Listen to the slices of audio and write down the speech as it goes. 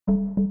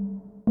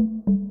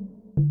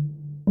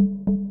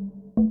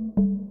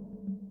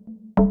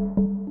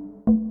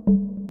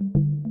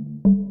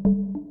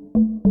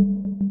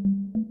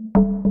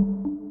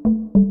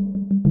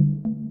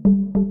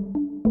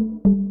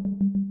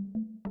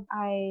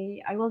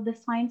I will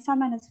define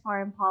feminist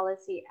foreign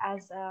policy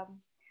as a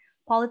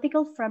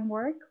political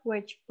framework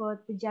which put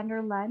the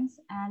gender lens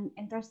and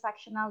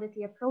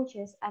intersectionality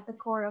approaches at the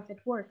core of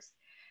its works.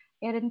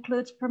 It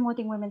includes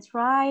promoting women's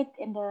rights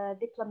in the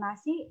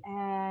diplomacy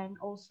and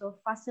also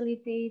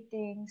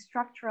facilitating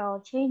structural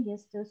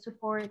changes to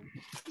support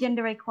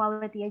gender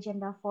equality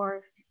agenda for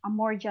a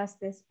more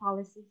justice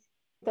policies.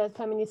 That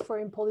feminist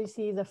foreign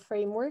policy is a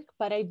framework,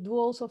 but I do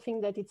also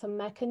think that it's a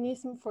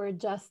mechanism for a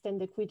just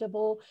and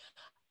equitable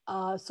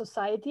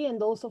society,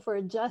 and also for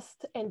a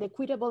just and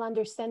equitable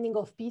understanding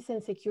of peace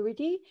and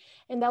security.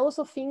 And I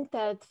also think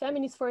that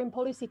feminist foreign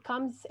policy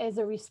comes as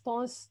a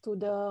response to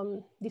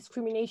the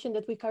discrimination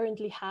that we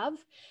currently have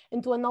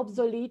and to an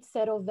obsolete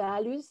set of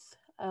values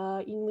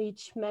in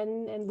which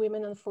men and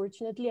women,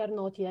 unfortunately, are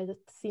not yet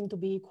seen to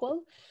be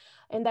equal.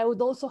 And I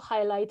would also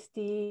highlight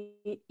the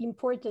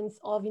importance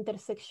of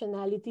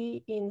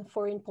intersectionality in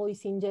foreign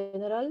policy in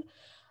general,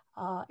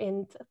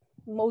 and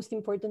most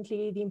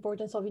importantly, the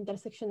importance of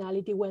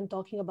intersectionality when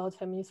talking about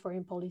feminist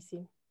foreign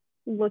policy.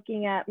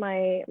 Looking at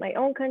my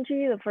own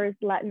country, the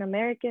first Latin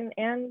American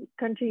and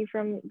country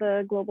from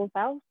the global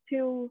South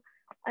to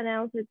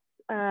announce its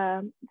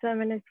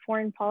feminist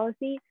foreign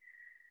policy,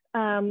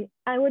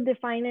 I would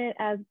define it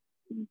as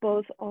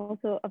both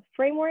also a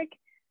framework,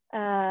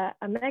 a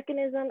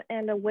mechanism,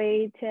 and a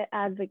way to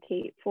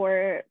advocate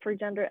for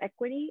gender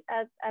equity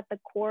at the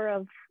core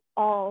of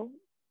all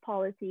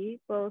policy,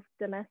 both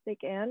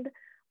domestic and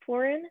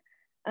foreign,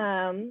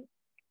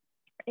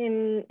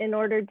 in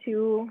order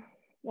to,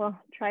 well,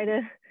 try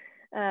to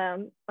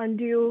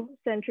undo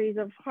centuries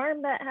of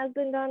harm that has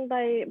been done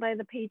by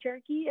the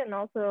patriarchy, and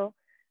also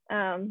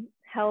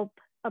help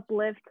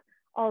uplift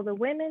all the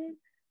women,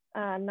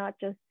 not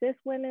just cis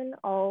women,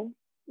 all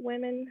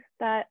women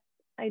that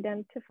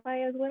identify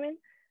as women,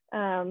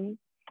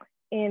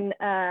 in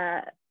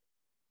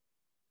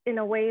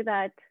a way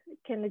that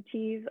can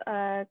achieve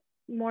a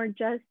more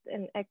just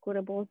and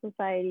equitable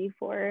society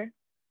for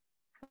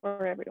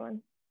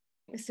everyone.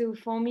 So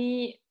for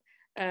me,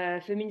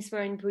 feminist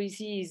foreign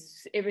policy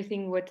is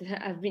everything what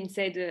have been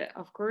said,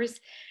 of course.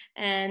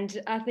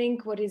 And I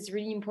think what is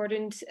really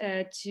important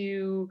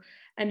to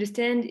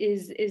understand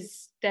is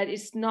that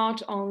it's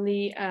not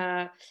only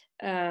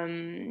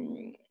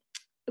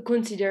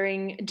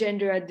considering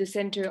gender at the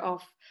center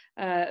of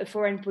a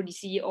foreign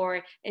policy,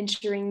 or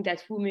ensuring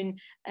that women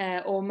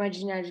or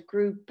marginalized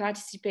group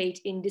participate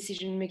in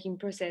decision-making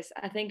process.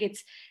 I think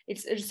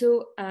it's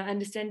also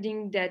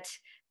understanding that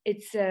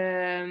it's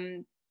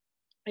a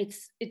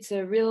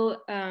real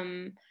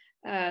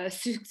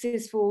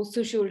successful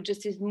social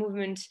justice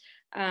movement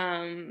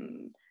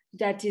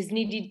that is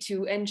needed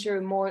to ensure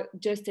a more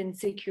just and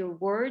secure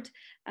world.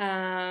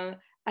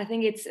 I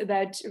think it's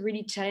about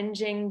really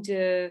challenging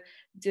the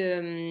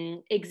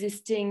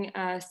existing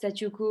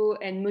statu quo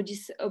and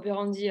modus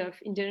operandi of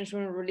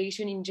international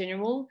relation in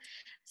general.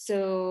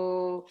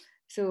 So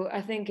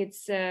I think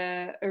it's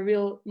a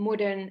real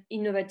modern,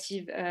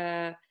 innovative,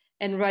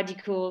 and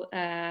radical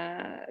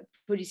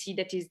policy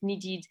that is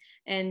needed,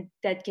 and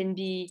that can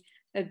be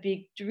a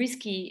bit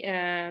risky,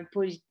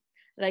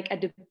 like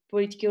at the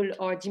political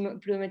or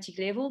diplomatic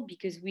level,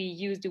 because we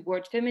use the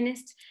word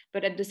feminist,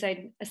 but at the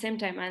same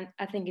time,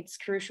 I think it's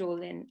crucial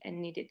and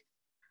needed.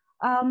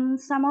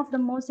 Some of the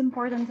most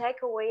important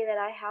takeaway that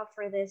I have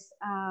for this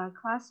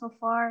class so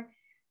far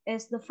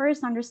is the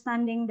first,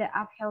 understanding the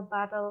uphill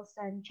battles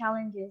and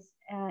challenges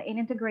in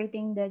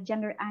integrating the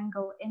gender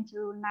angle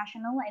into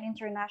national and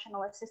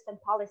international assistance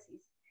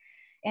policies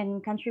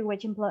in countries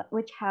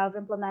which have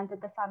implemented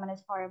the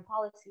feminist foreign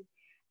policy.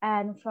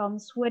 And from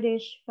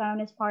Swedish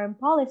feminist foreign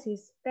policy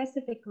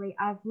specifically,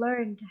 I've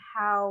learned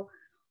how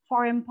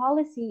foreign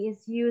policy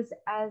is used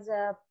as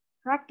a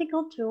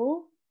practical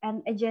tool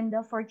and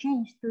agenda for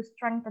change to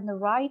strengthen the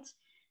rights,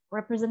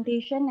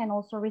 representation, and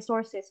also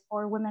resources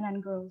for women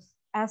and girls,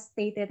 as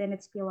stated in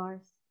its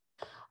pillars.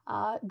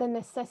 The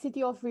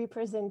necessity of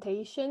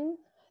representation,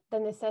 the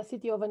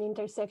necessity of an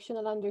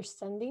intersectional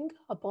understanding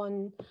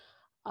upon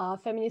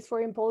feminist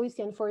foreign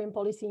policy and foreign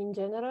policy in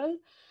general.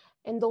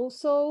 And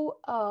also,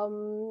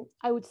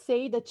 I would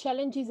say the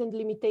challenges and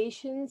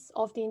limitations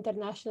of the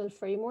international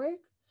framework,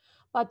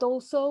 but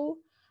also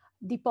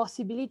the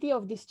possibility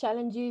of these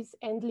challenges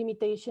and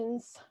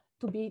limitations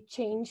to be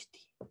changed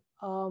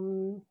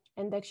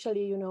and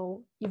actually,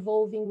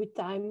 evolving with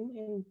time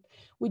and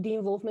with the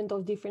involvement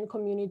of different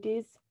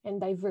communities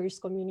and diverse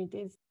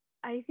communities.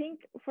 I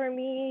think for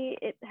me,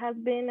 it has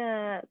been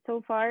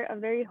so far a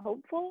very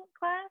hopeful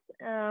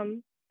class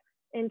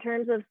in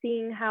terms of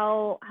seeing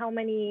how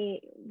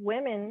many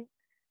women,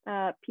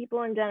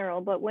 people in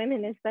general, but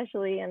women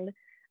especially, and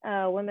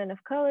women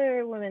of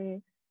color,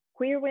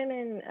 queer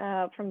women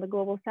from the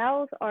global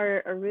South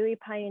are really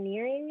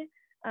pioneering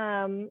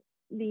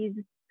these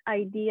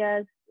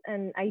ideas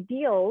and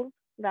ideals,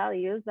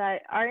 values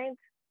that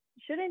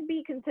shouldn't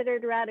be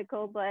considered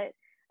radical, but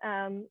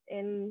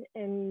in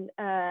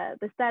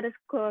the status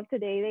quo of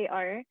today, they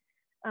are.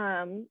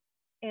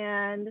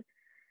 And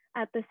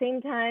at the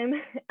same time,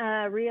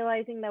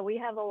 realizing that we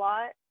have a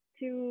lot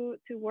to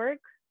work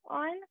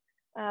on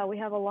we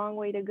have a long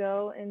way to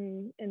go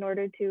in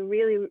order to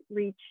really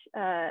reach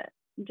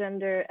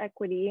gender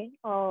equity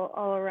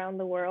all around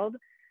the world,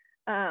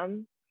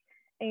 and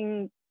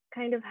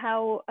kind of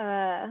how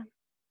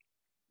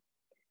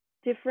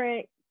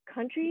different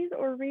countries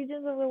or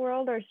regions of the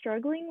world are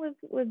struggling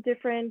with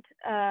different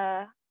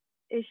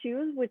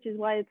issues, which is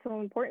why it's so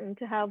important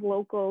to have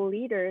local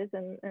leaders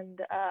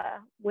and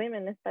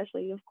women,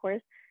 especially, of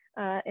course,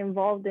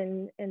 involved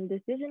in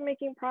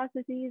decision-making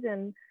processes,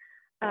 and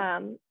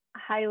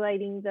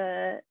highlighting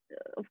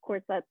of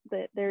course, that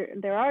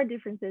there are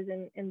differences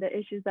in the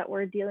issues that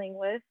we're dealing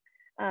with,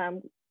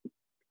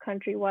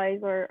 country-wise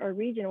or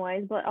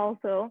region-wise, but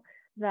also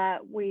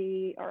that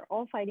we are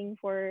all fighting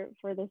for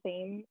the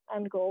same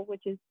end goal,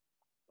 which is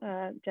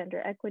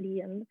gender equity,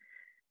 and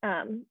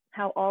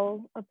how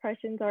all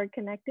oppressions are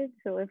connected.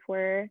 So if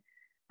we're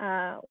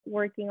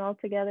working all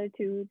together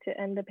to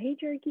end the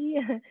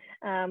patriarchy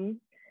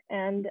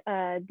and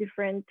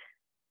different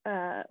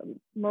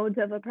modes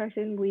of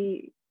oppression,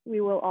 we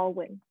will all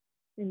win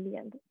in the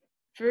end.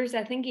 First,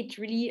 I think it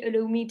really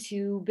allowed me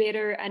to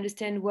better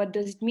understand what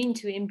does it mean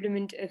to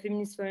implement a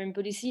feminist foreign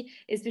policy,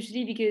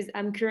 especially because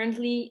I'm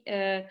currently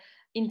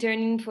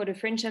interning for the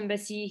French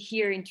embassy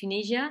here in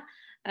Tunisia.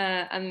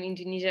 I'm in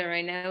Tunisia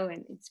right now,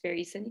 and it's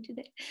very sunny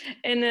today.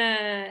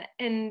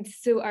 And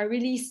so I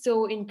really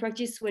saw in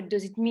practice what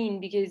does it mean,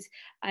 because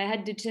I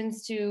had the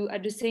chance to,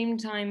 at the same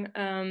time,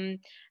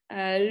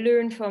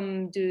 learn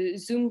from the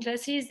Zoom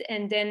classes,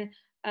 and then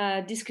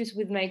discuss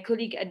with my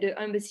colleague at the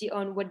embassy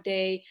on what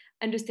they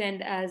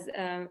understand as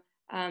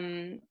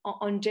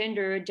on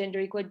gender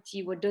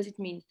equality. What does it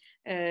mean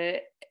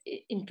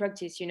in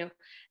practice,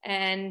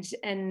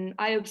 and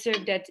I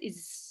observed that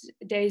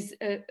there is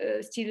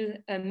still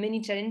many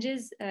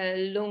challenges,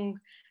 long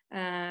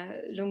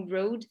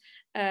road,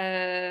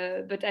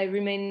 but I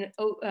remain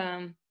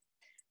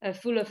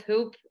full of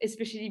hope,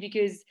 especially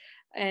because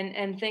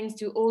and thanks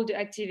to all the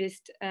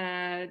activists,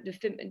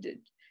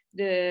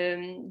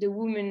 the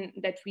women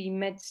that we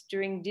met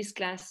during this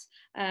class,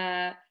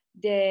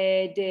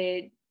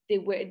 they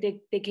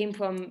came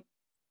from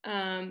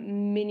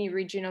many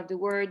regions of the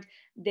world.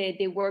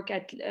 They work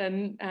at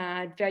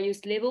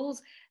various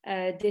levels.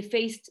 They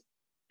faced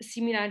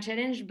similar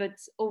challenge, but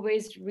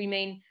always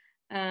remain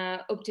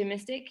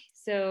optimistic.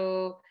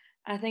 So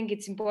I think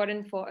it's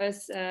important for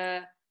us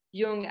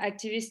young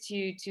activists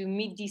to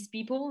meet these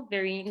people.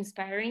 Very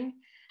inspiring.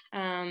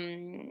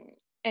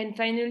 And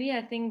finally,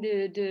 I think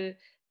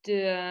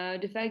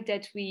the fact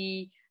that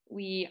we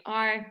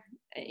are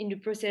in the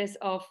process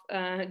of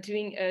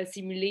doing a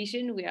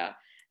simulation. We are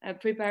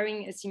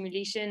preparing a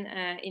simulation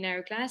in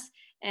our class,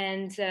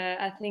 and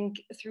I think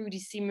through the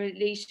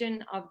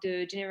simulation of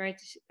the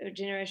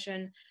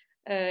Generation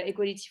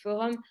Equality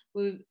Forum,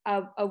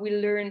 I will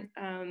learn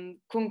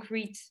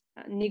concrete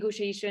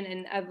negotiation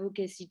and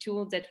advocacy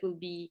tools that will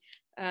be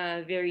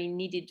very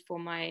needed for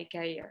my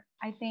career.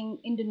 I think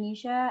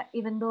Indonesia,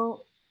 even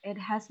though it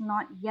has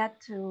not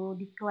yet to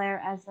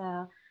declare as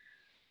a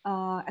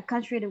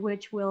country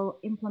which will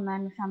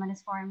implement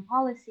feminist foreign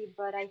policy,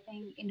 but I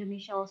think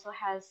Indonesia also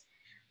has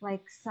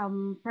like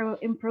some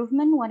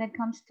improvement when it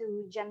comes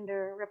to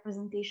gender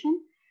representation.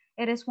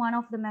 It is one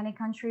of the many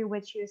countries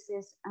which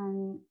uses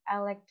an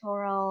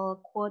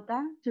electoral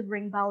quota to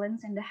bring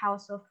balance in the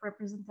House of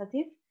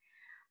Representatives.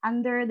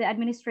 Under the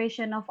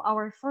administration of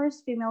our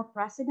first female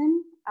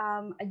president,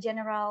 a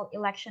general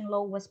election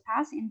law was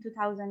passed in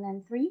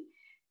 2003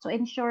 to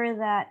ensure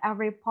that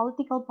every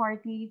political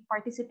party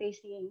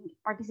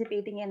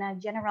participating in a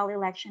general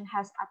election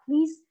has at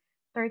least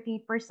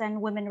 30%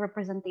 women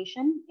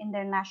representation in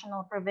their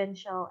national,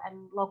 provincial,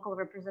 and local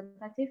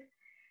representative.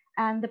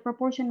 And the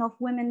proportion of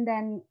women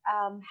then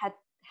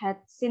had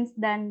since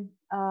then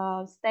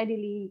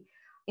steadily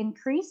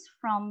increased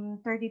from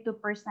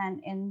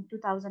 32% in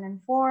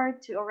 2004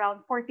 to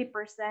around 40%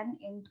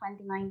 in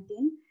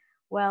 2019.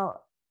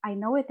 Well, I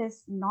know it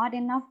is not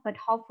enough, but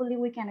hopefully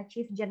we can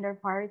achieve gender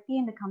parity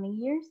in the coming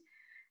years.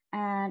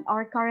 And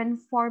our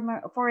current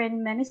former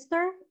foreign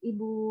minister,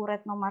 Ibu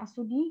Retno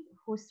Marsudi,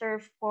 who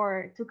served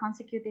for 2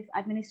 consecutive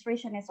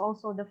administrations, is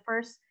also the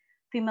first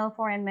female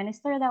foreign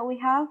minister that we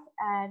have.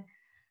 And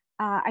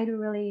I do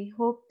really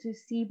hope to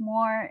see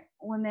more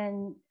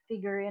women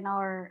figure in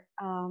our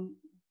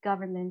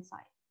government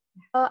side.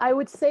 I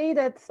would say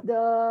that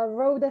the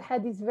road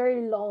ahead is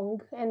very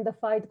long and the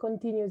fight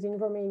continues in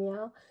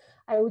Romania.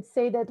 I would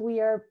say that we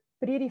are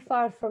pretty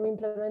far from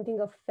implementing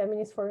a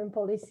feminist foreign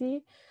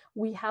policy.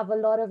 We have a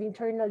lot of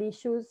internal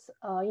issues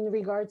in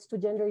regards to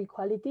gender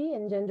equality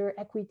and gender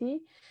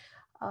equity.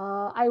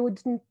 I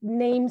would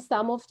name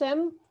some of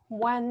them.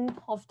 One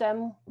of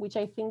them, which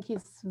I think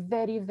is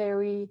very,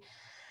 very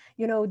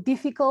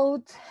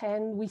difficult,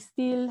 and we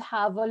still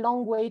have a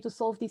long way to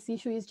solve this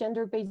issue, is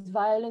gender-based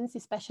violence,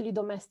 especially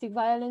domestic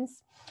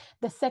violence.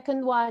 The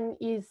second one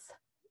is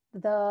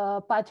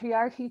the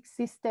patriarchic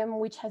system,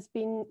 which has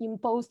been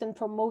imposed and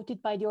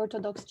promoted by the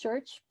Orthodox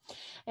Church,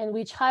 and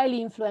which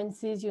highly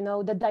influences,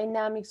 the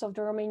dynamics of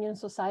the Romanian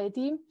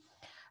society.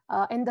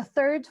 And the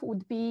third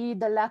would be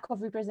the lack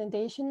of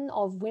representation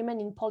of women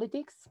in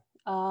politics.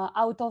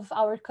 Out of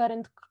our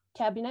current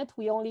cabinet,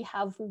 we only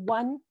have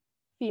one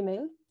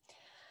female,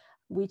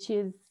 which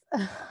is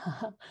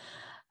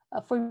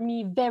for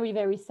me very,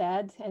 very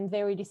sad and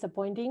very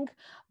disappointing.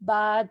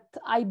 But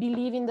I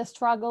believe in the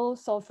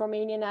struggles of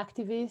Romanian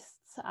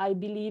activists. I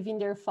believe in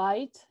their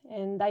fight,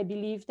 and I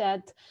believe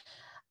that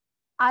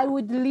I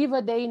would live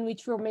a day in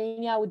which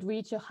Romania would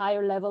reach a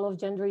higher level of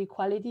gender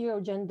equality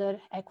or gender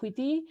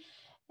equity.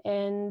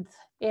 And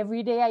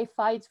every day I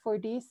fight for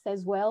this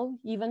as well,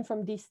 even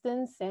from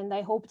distance. And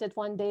I hope that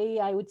one day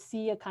I would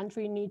see a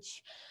country in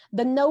which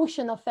the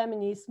notion of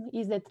feminism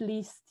is at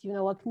least,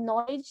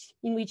 acknowledged,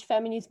 in which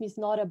feminism is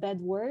not a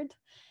bad word,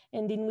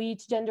 and in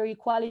which gender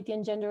equality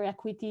and gender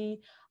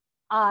equity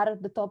are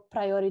the top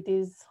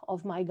priorities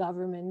of my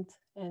government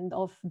and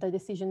of the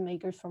decision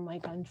makers from my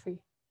country.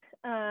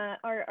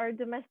 Our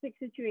domestic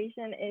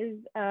situation is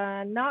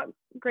not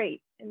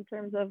great in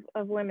terms of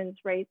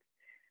women's rights.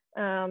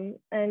 And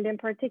in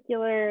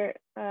particular,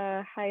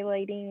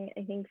 highlighting,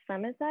 I think,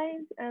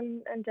 femicide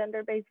and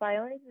gender-based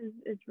violence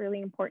is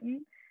really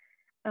important.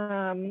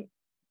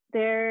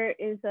 There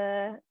is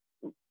a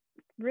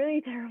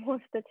really terrible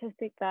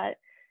statistic that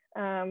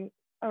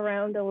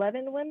around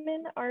 11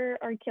 women are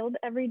killed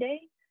every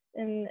day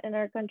in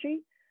our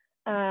country.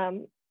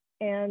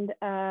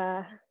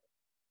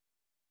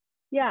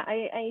 Yeah,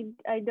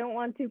 I don't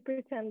want to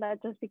pretend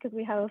that just because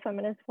we have a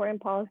feminist foreign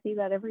policy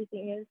that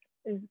everything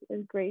is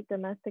great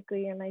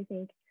domestically. And I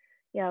think,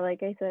 yeah,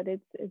 like I said,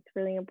 it's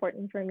really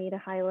important for me to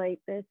highlight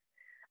this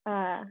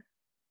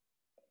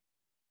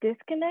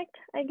disconnect,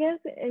 I guess,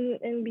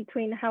 in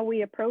between how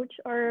we approach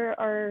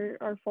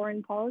our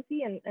foreign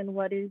policy and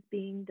what is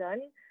being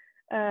done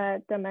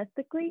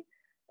domestically.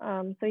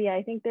 So yeah,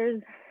 I think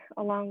there's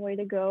a long way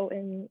to go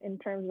in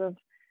terms of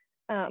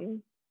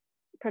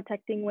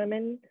protecting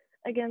women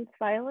against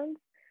violence.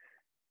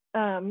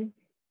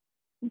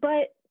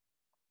 But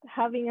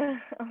having a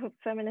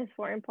feminist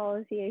foreign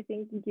policy, I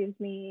think, gives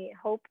me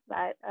hope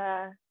that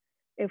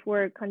if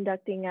we're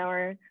conducting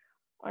our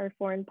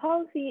foreign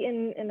policy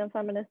in a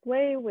feminist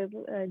way with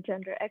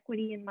gender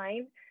equity in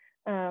mind,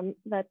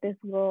 that this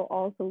will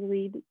also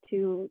lead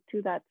to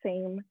that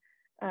same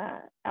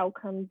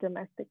outcome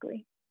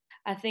domestically.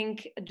 I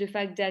think the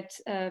fact that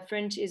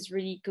France is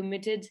really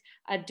committed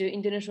at the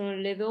international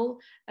level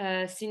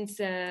since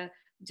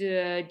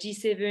the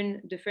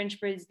G7, the French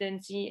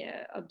presidency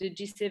of the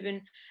G7,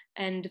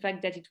 and the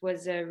fact that it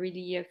was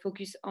really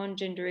focused on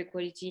gender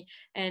equality,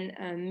 and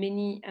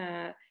many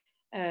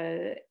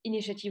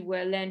initiatives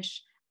were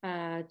launched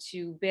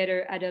to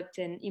better adapt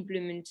and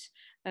implement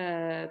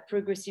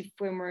progressive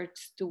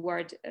frameworks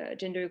toward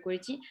gender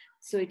equality.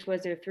 So it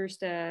was the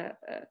first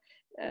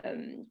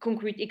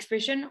concrete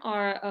expression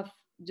of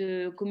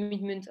the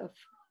commitment of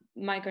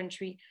my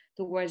country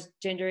towards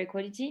gender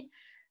equality.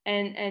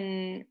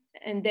 And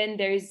then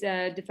there is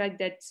the fact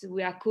that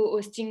we are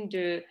co-hosting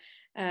the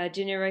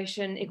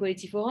Generation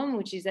Equality Forum,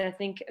 which is, I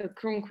think, a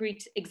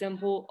concrete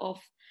example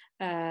of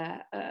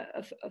a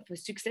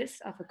success,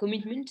 of a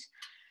commitment.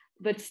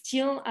 But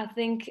still, I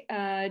think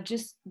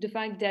just the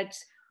fact that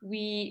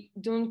we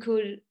don't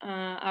call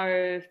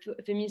our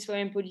feminist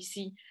foreign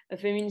policy a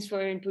feminist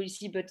foreign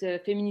policy, but a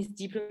feminist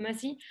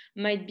diplomacy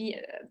might be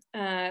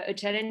a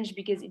challenge,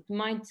 because it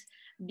might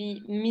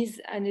be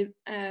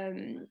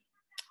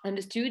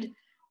misunderstood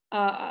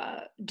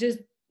just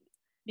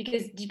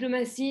because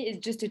diplomacy is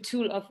just a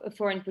tool of a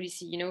foreign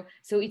policy,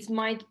 so it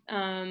might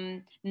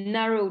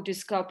narrow the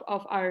scope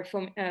of our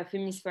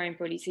feminist foreign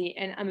policy.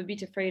 And I'm a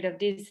bit afraid of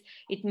this.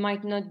 It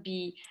might not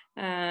be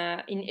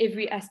in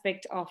every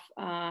aspect of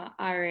our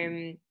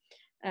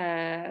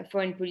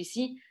foreign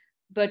policy,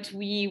 but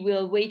we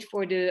will wait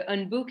for the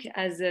handbook,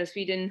 as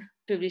Sweden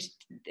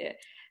published.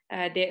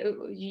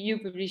 You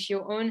publish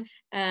your own.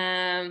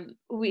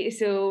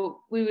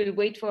 So we will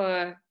wait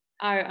for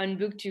our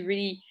handbook to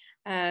really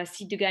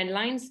see the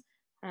guidelines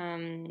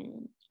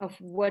of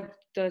what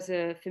does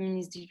a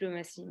feminist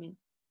diplomacy mean.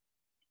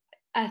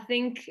 I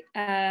think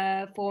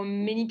for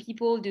many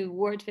people, the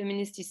word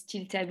feminist is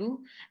still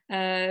taboo.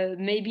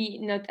 Maybe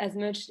not as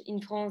much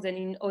in France than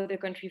in other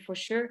countries, for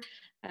sure.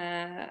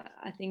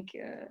 I think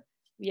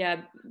we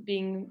are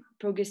being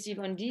progressive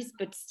on this,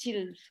 but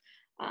still,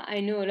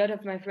 I know a lot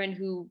of my friends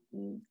who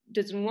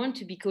doesn't want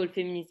to be called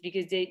feminist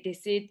because they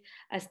see it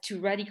as too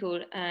radical,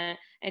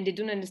 and they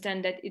don't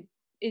understand that it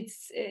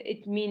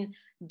means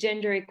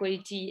gender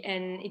equality,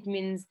 and it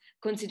means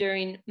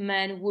considering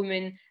man,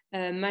 women,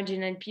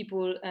 marginal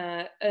people,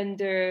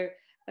 under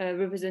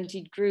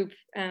represented group.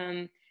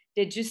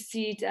 They just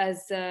see it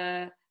as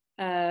a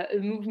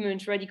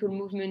movement, radical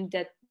movement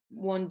that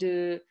want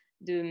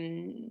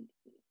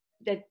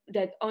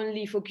that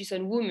only focus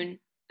on women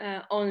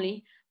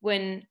only,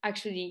 when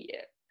actually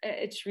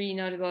it's really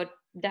not about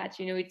that.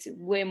 It's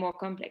way more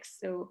complex.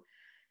 So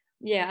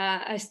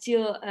yeah, I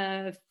still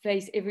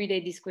face every day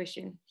this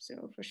question,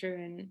 so for sure.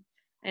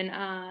 And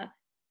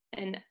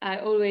I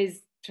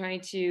always try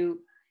to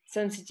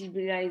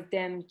sensitize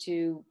them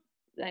to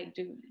like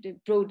the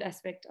broad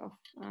aspect of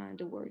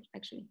the word,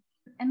 actually.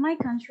 In my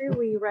country,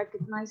 we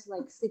recognize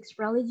like 6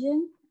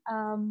 religions,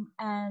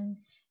 and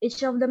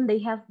each of them, they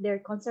have their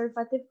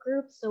conservative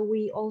groups. So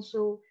we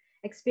also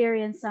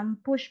experience some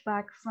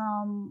pushback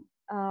from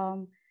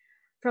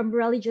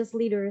religious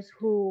leaders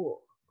who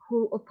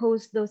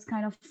oppose those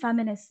kind of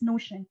feminist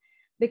notion,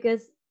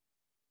 because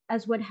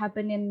as what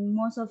happened in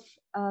most of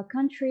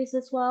countries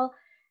as well,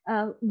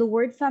 the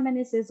word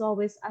feminist is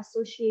always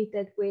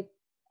associated with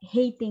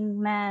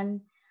hating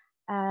men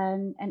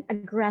and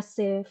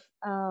aggressive,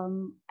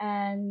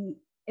 and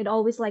it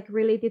always like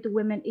related to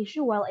women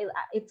issue, while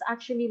it's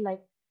actually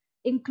like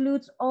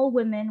includes all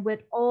women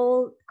with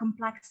all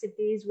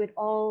complexities, with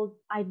all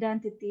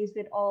identities,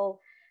 with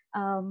all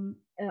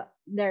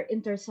their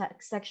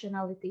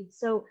intersectionality.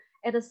 So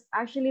it is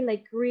actually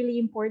like really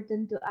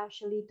important to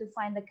actually to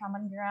find the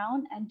common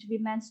ground and to be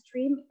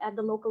mainstream at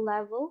the local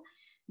level,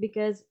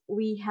 because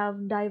we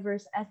have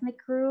diverse ethnic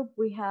group,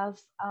 we have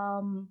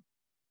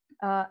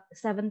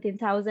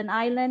 17,000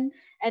 island,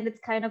 and it's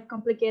kind of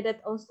complicated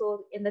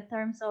also in the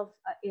terms of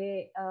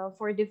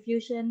for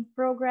diffusion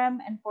program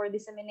and for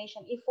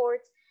dissemination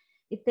efforts.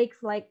 It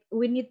takes like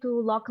we need to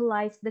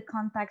localize the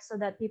context so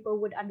that people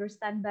would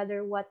understand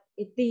better what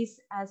it is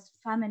as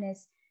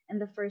feminist in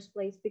the first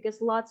place,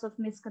 because lots of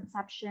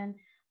misconception,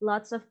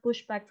 lots of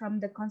pushback from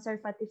the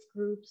conservative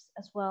groups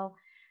as well.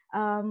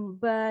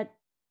 But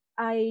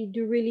I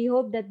do really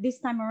hope that this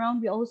time around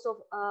we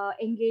also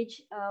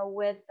engage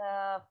with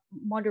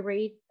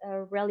moderate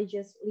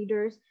religious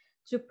leaders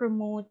to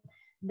promote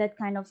that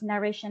kind of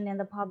narration in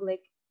the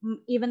public,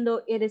 even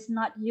though it is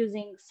not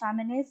using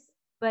feminist,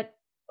 but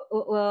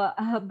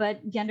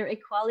gender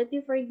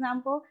equality, for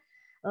example.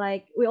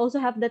 Like we also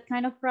have that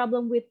kind of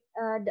problem with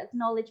the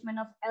acknowledgement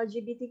of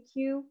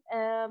LGBTQ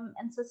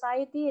in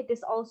society. It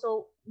is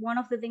also one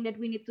of the things that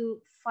we need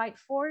to fight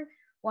for.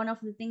 One of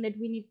the things that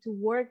we need to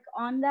work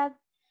on that.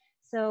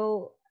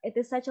 So it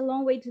is such a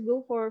long way to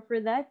go for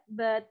that,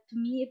 but to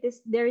me it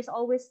is, there is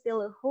always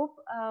still a hope,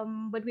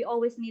 but we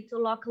always need to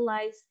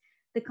localize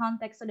the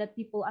context so that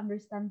people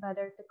understand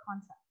better the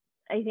concept.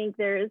 I think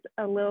there's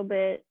a little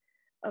bit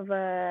of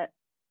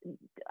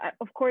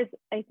of course,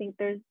 I think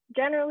there's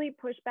generally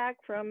pushback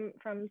from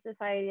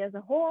society as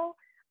a whole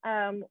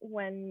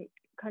when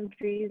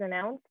countries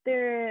announce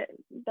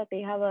that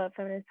they have a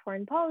feminist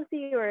foreign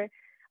policy, or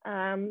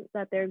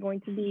that they're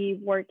going to be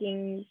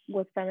working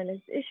with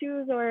feminist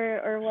issues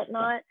or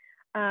whatnot.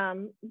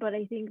 But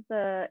I think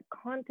the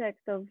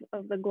context of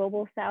the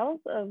global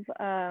south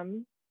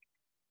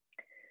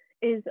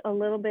is a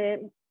little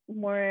bit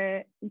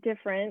more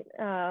different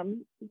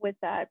with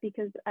that,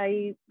 because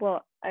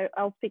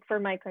I'll speak for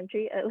my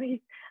country at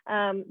least.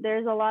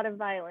 There's a lot of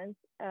violence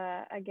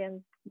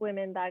against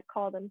women that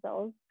call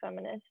themselves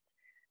feminist,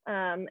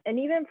 and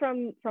even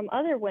from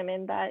other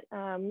women that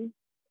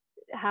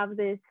have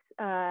this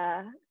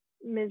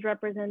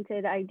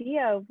misrepresented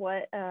idea of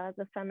what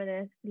the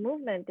feminist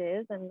movement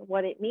is and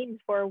what it means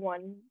for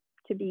one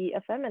to be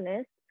a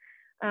feminist.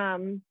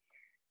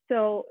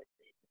 So,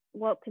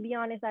 well, to be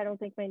honest, I don't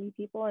think many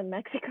people in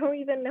Mexico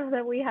even know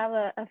that we have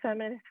a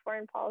feminist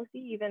foreign policy,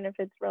 even if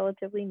it's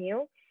relatively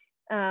new.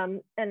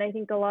 And I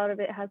think a lot of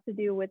it has to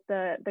do with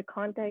the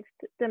context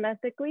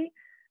domestically.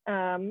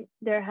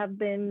 There have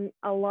been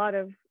a lot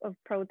of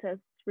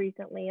protests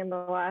recently in the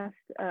last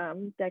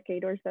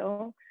decade or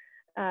so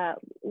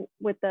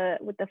with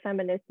the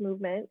feminist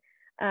movement,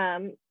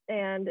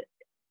 and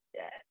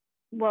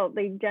well,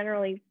 they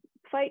generally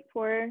fight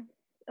for,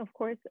 of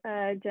course,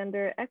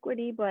 gender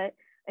equity, but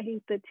I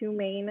think the two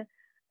main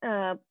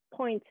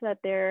points that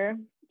they're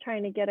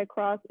trying to get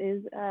across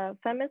is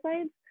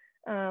femicides,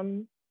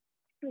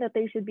 that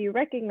they should be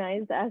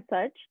recognized as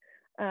such,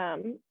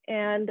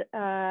 and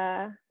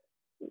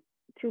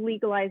to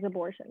legalize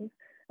abortions.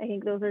 I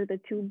think those are the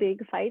two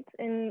big fights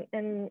in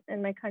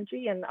my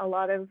country, and a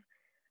lot of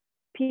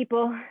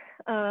people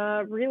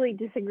really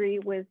disagree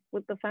with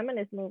the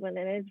feminist movement,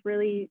 and it's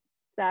really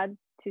sad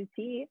to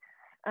see.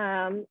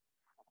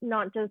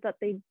 Not just that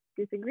they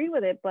disagree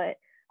with it, but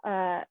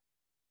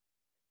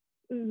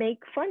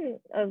make fun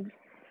of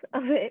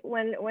it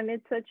when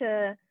it's such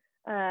a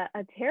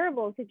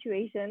terrible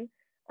situation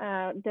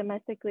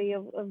domestically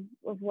of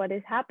what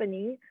is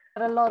happening.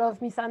 A lot of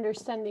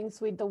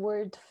misunderstandings with the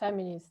word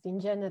feminist in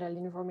general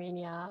in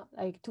Romania.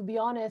 Like, to be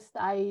honest,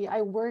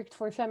 I worked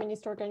for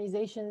feminist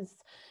organizations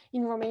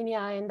in Romania,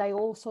 and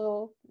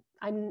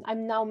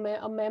I'm now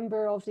a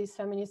member of this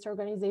feminist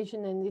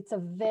organization, and it's a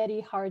very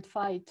hard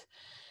fight.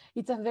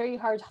 It's a very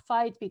hard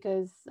fight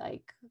because,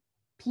 like,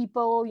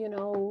 people, you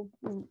know,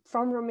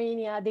 from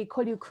Romania, they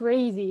call you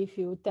crazy if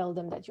you tell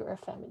them that you're a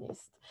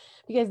feminist,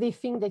 because they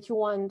think that you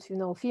want, you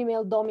know,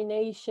 female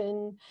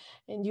domination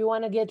and you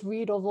want to get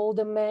rid of all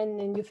the men,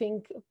 and you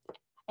think,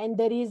 and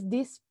there is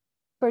this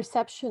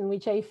perception,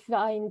 which I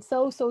find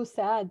so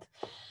sad,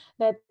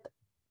 that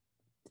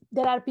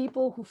there are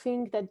people who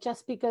think that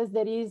just because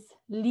there is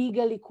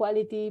legal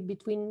equality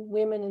between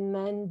women and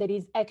men, there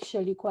is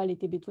actual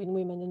equality between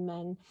women and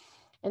men.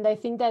 And I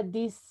think that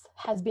this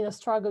has been a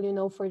struggle, you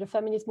know, for the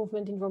feminist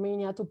movement in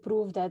Romania to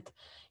prove that,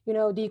 you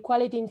know, the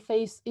equality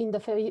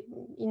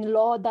in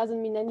law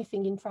doesn't mean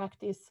anything in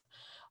practice.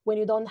 when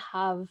you don't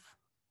have,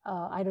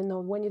 I don't know,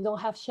 when you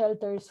don't have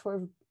shelters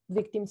for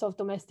victims of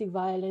domestic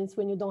violence,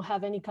 when you don't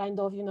have any kind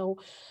of,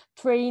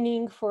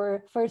 training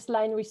for first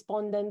line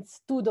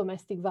respondents to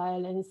domestic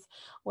violence,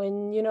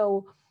 when,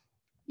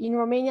 in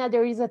Romania,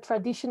 there is a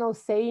traditional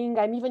saying,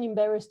 I'm even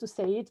embarrassed to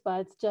say it,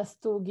 but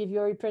just to give you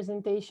a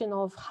representation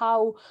of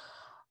how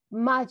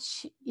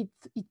much it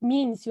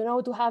means,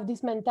 to have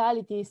this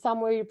mentality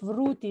somewhere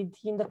rooted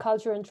in the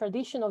culture and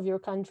tradition of your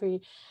country.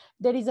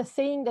 There is a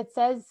saying that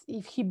says,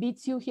 if he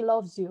beats you, he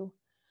loves you.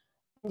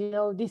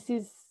 This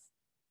is,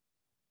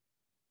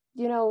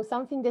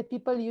 something that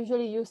people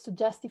usually use to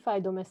justify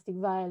domestic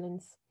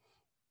violence.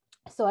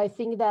 So I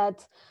think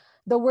that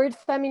the word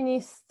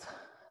feminist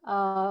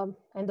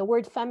and the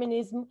word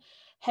feminism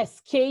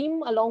has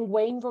came a long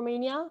way in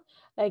Romania.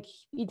 Like,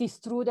 it is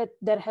true that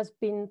there has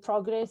been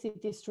progress.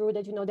 It is true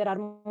that, there are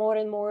more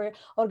and more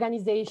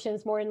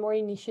organizations, more and more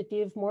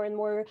initiatives, more and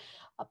more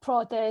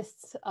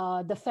protests.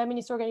 The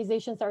feminist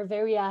organizations are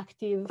very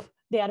active.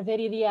 They are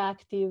very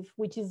reactive,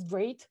 which is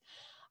great.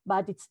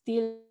 But it's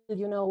still,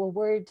 a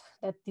word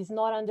that is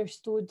not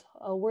understood,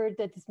 a word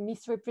that is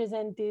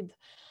misrepresented,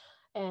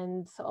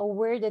 and a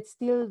word that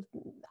still,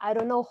 I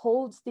don't know,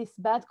 holds this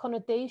bad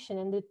connotation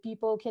and that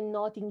people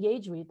cannot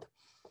engage with.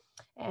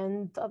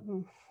 And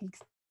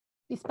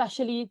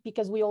especially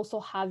because we also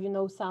have,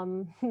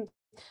 some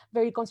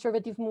very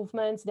conservative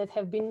movements that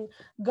have been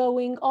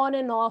going on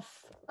and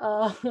off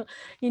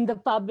in the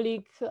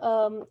public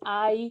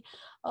eye,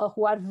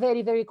 who are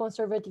very, very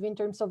conservative in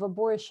terms of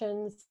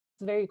abortions,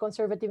 very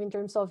conservative in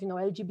terms of,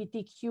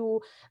 LGBTQ,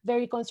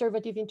 very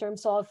conservative in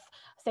terms of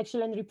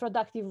sexual and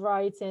reproductive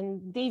rights.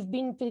 And they've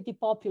been pretty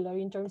popular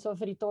in terms of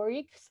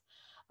rhetorics.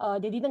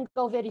 They didn't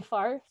go very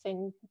far,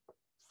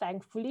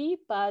 thankfully,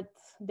 but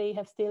they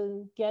have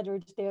still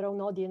gathered their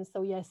own audience.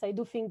 So yes, I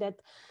do think that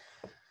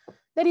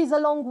there is a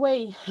long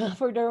way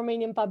for the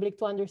Romanian public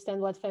to understand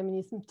what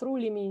feminism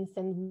truly means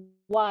and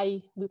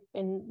why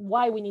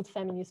we need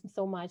feminism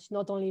so much,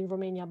 not only in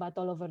Romania, but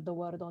all over the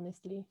world,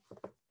 honestly.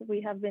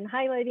 We have been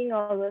highlighting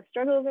all the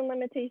struggles and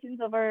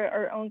limitations of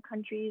our own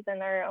countries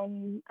and our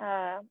own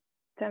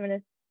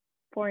feminist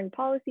foreign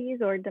policies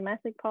or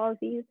domestic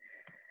policies.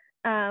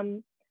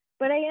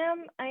 But I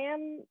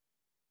am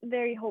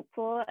very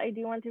hopeful. I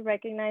do want to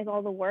recognize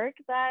all the work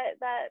that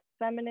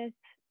feminist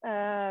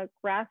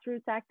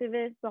grassroots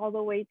activists all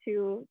the way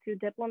to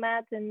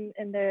diplomats and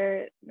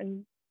the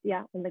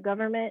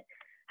government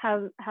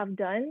have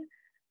done.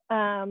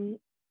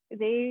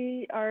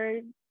 They are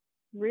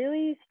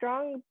really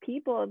strong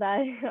people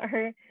that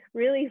are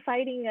really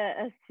fighting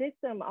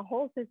a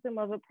whole system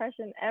of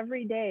oppression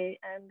every day,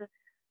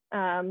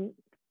 and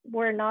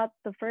we're not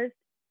the first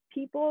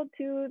people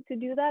to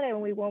do that,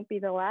 and we won't be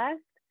the last.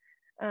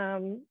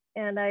 And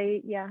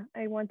I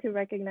want to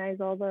recognize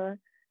all the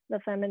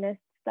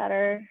feminists that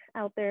are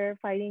out there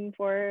fighting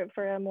for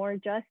a more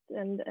just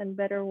and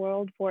better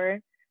world for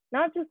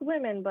not just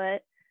women,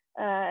 but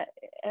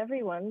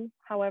everyone,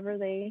 however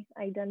they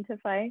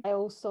identify. I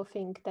also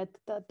think that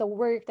the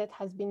work that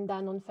has been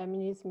done on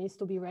feminism is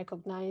to be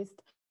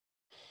recognized.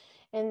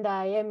 And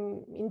I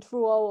am in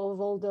true awe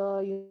of all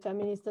the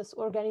feminist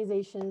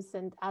organizations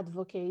and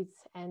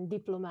advocates and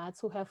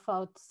diplomats who have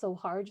fought so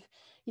hard.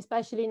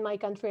 Especially in my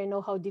country, I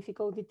know how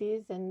difficult it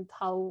is and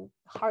how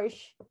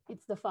harsh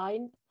it's the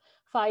fight.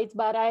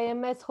 But I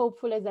am as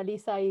hopeful as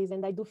Alisa is,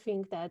 and I do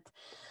think that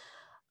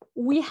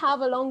we have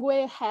a long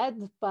way ahead,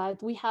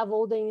 but we have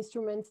all the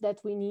instruments that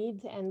we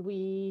need, and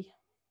we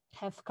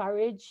have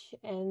courage.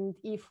 And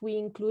if we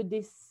include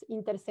this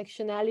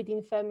intersectionality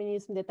in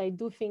feminism that I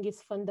do think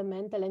is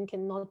fundamental and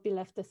cannot be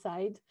left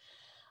aside,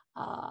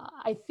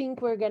 I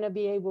think we're going to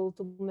be able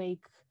to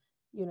make,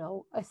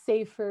 a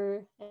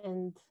safer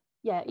and,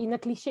 in a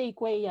cliche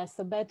way, yes,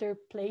 a better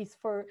place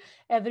for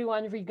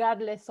everyone,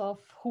 regardless of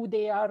who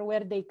they are,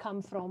 where they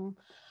come from,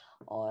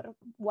 or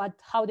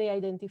how they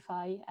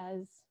identify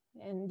as.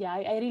 And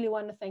I really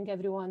want to thank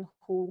everyone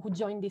who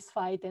joined this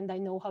fight, and I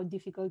know how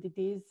difficult it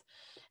is.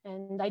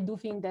 And I do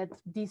think that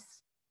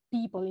these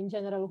people in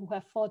general who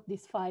have fought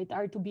this fight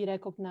are to be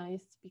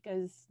recognized,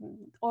 because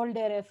all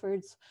their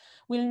efforts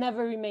will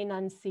never remain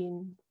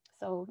unseen.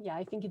 So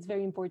I think it's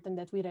very important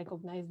that we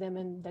recognize them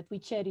and that we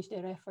cherish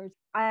their efforts.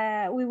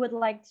 We would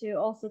like to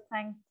also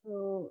thank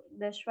to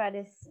the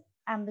Swedish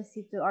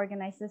embassy to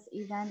organize this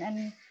event,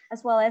 and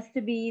as well as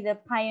to be the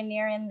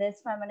pioneer in this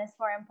feminist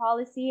foreign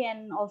policy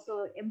and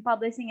also in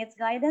publishing its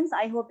guidance.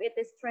 I hope it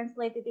is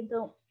translated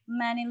into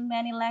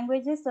many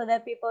languages so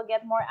that people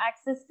get more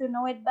access to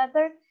know it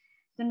better,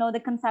 to know the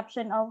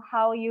conception of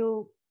how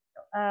you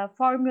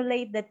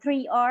formulate the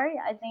 3R.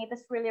 I think it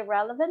is really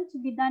relevant to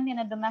be done in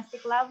a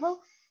domestic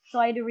level. So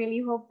I do really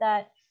hope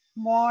that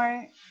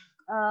more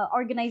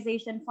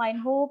organizations find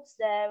hopes,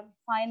 that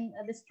find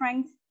the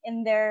strength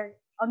in their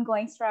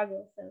ongoing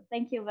struggle. So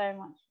thank you very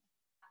much.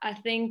 I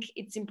think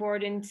it's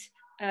important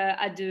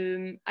at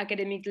the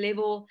academic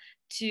level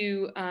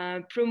to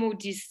promote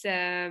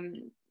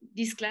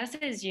these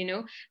classes,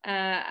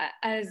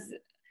 as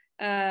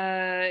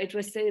it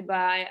was said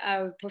by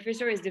our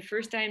professor, it's the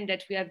first time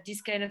that we have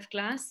this kind of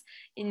class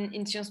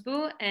in Sciences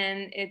Po,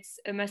 and it's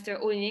a master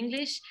all in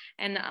English.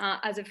 And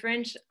as a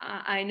French,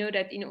 I know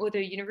that in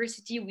other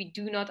university we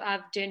do not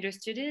have gender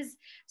studies.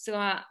 So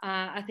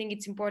I think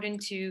it's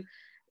important to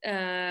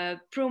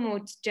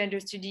promote gender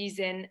studies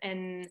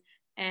and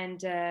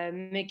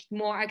make it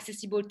more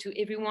accessible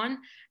to everyone,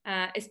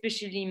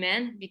 especially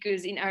men,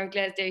 because in our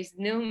class there is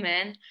no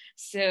man.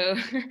 So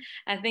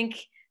I think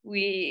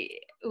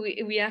we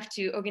have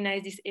to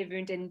organize this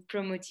event and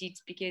promote it,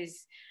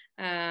 because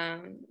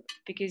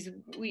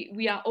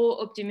we are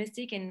all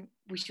optimistic, and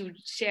we should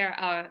share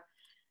our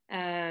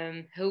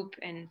hope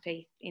and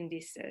faith in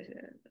this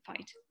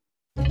fight.